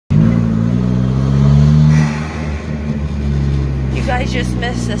guys just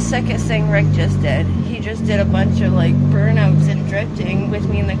missed the sickest thing Rick just did. He just did a bunch of like burnouts and drifting with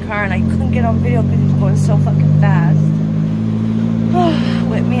me in the car, and I couldn't get on video because he was going so fucking fast.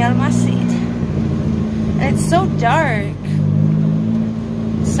 Whipped me out of my seat. And it's so dark.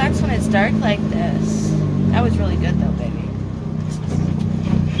 It sucks when it's dark like this. That was really good though, baby.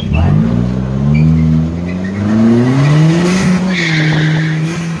 What?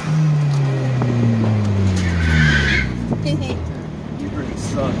 You pretty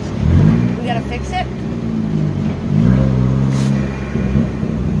sucks. We gotta fix it?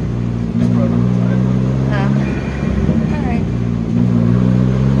 It's probably tight. Alright.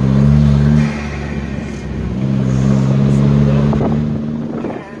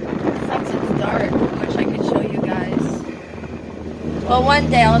 Sucks it's dark. Wish I could show you guys. Well, one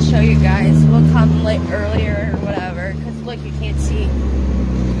day I'll show you guys. We'll come late earlier or whatever. Because look, you can't see.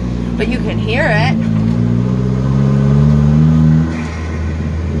 But you can hear it.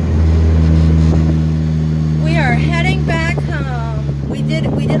 We are heading back home. We did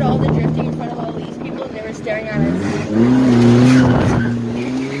all the drifting in front of all these people, and they were staring at us.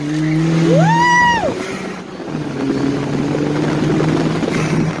 Woo!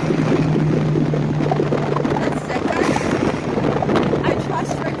 That's sick, guys. I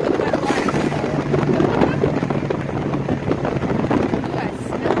trust Rick with my life. Ooh, I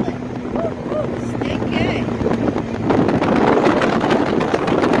smell it. Woo, stinky.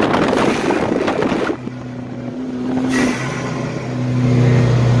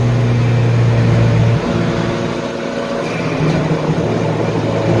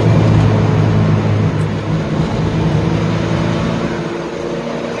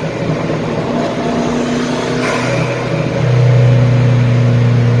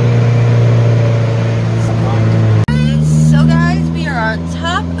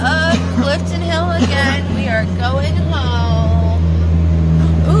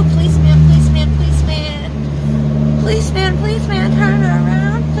 Policeman, turn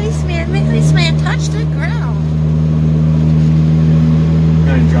around. Policeman, touch the ground.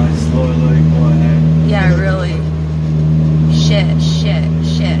 Gonna drive slowly, go ahead. Yeah, really. Shit,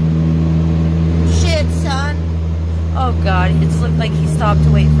 son. Oh God, it's looked like he stopped to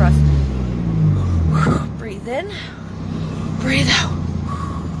wait for us. Breathe in, breathe out.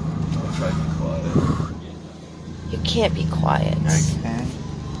 I'll try to be quiet. You can't be quiet. I can.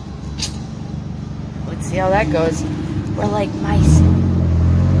 Let's see how that goes. We're like mice.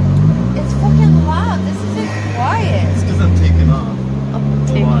 It's fucking loud. This isn't quiet. It's because I'm taking off.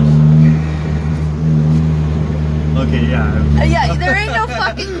 Hold on. Okay, yeah. Yeah, there ain't no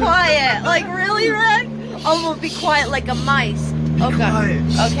fucking quiet. Like, really, Rick? Oh, we'll be quiet like a mice. Oh, God. Quiet.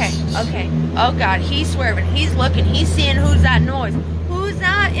 Okay. Oh, God. He's swerving. He's looking. He's seeing who's that noise. Who's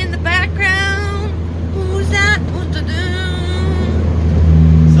that in the background? Who's that?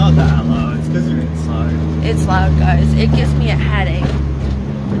 It's not that loud. It's because you're inside. It's loud, guys. It gives me a headache.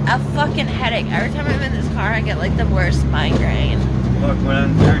 A fucking headache. Every time I'm in this car, I get like the worst migraine. Look,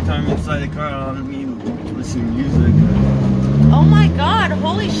 every time I'm inside the car, I don't mean listen to music. Oh my God,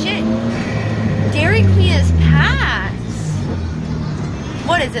 holy shit. Dairy Queen is packed.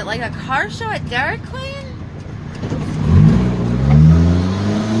 What is it, like a car show at Dairy Queen?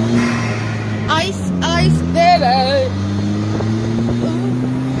 Ice, baby. Ooh.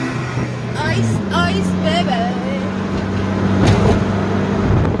 Ice, baby.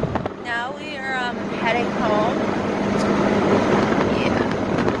 Now we are heading home. Yeah.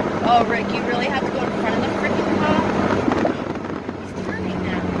 Oh, Rick, you really have to go in front of the freaking car? He's turning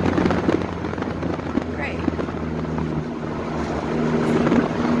now. Great.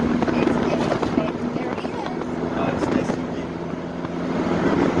 There he is. It's nice to meet you.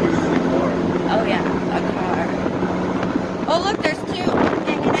 Oh yeah, a car. Oh look, there's two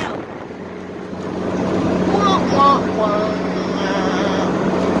hanging out.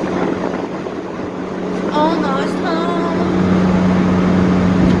 Almost home.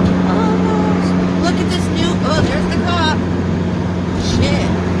 Almost. Look at this new, oh, there's the cop. Shit.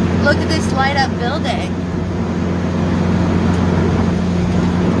 Look at this light up building.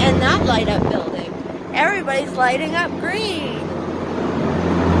 And that light up building. Everybody's lighting up green.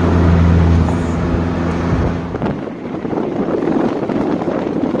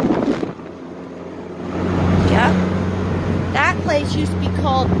 Yeah. That place used to be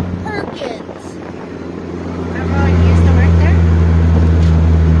called Perkins. Remember when you used to work there?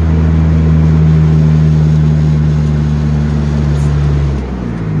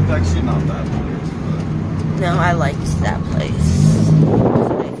 It's actually not that nice, but... No, I liked that place. It was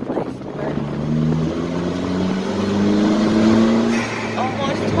a nice place to work.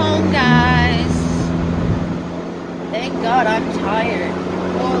 Almost home, guys. thank God. I'm tired.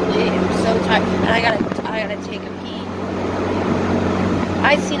 Holy, I'm so tired. And I gotta take a pee.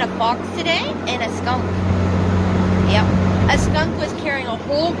 I seen a fox today and a skunk. Yep. A skunk was carrying a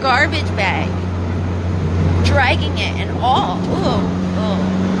whole garbage bag. Dragging it and all. Ooh. Oh.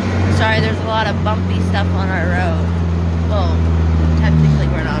 Sorry, there's a lot of bumpy stuff on our road. Well, technically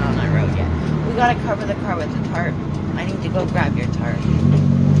we're not on our road yet. We gotta cover the car with the tarp. I need to go grab your tarp.